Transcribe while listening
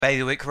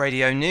Bailiwick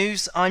Radio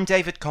News, I'm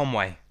David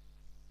Conway.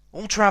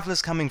 All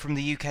travellers coming from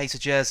the UK to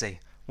Jersey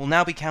will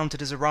now be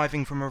counted as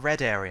arriving from a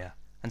red area,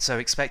 and so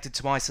expected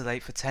to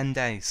isolate for 10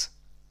 days.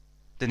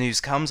 The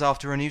news comes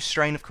after a new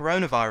strain of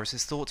coronavirus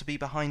is thought to be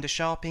behind a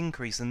sharp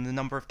increase in the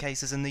number of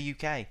cases in the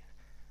UK,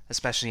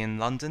 especially in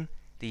London,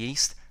 the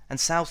east and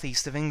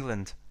southeast of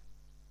England.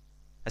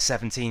 A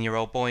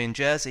 17-year-old boy in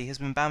Jersey has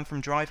been banned from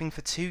driving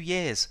for 2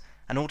 years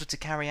and ordered to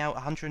carry out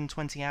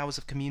 120 hours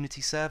of community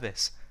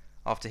service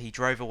after he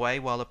drove away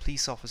while a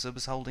police officer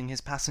was holding his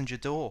passenger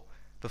door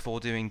before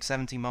doing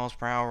 70 miles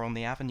per hour on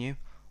the avenue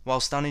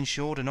whilst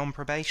uninsured and on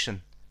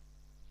probation.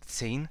 The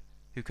teen,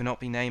 who cannot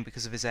be named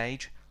because of his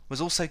age,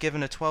 was also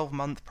given a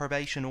 12-month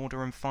probation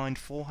order and fined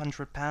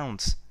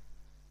 £400.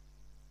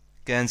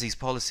 Guernsey's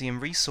Policy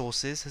and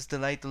Resources has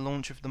delayed the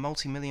launch of the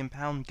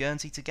multi-million-pound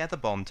Guernsey Together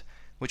bond,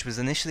 which was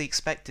initially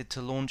expected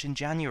to launch in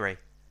January.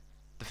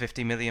 The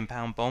 £50 million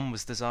bond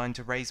was designed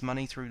to raise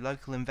money through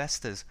local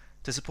investors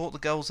to support the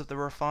goals of the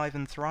Revive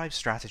and Thrive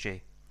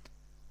strategy.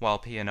 While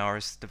P&R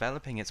is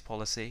developing its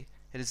policy,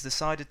 it has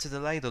decided to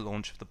delay the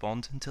launch of the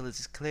bond until it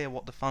is clear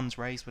what the funds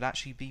raised would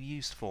actually be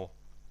used for.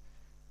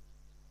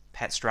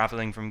 Pets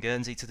travelling from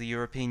Guernsey to the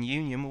European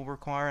Union will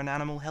require an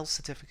animal health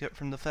certificate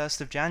from the 1st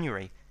of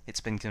January,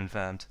 it's been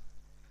confirmed.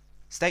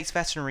 State's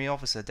Veterinary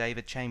Officer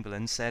David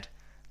Chamberlain said,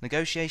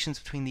 "Negotiations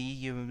between the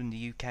EU and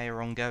the UK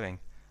are ongoing,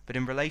 but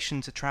in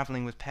relation to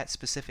travelling with pets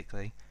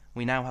specifically,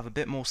 we now have a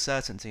bit more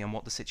certainty on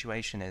what the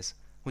situation is,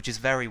 which is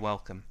very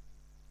welcome."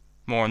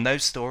 More on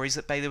those stories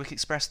at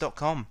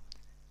bailiwickexpress.com.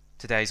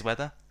 Today's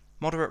weather: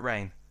 moderate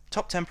rain,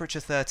 top temperature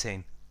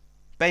 13.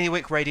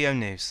 Bailiwick Radio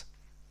News.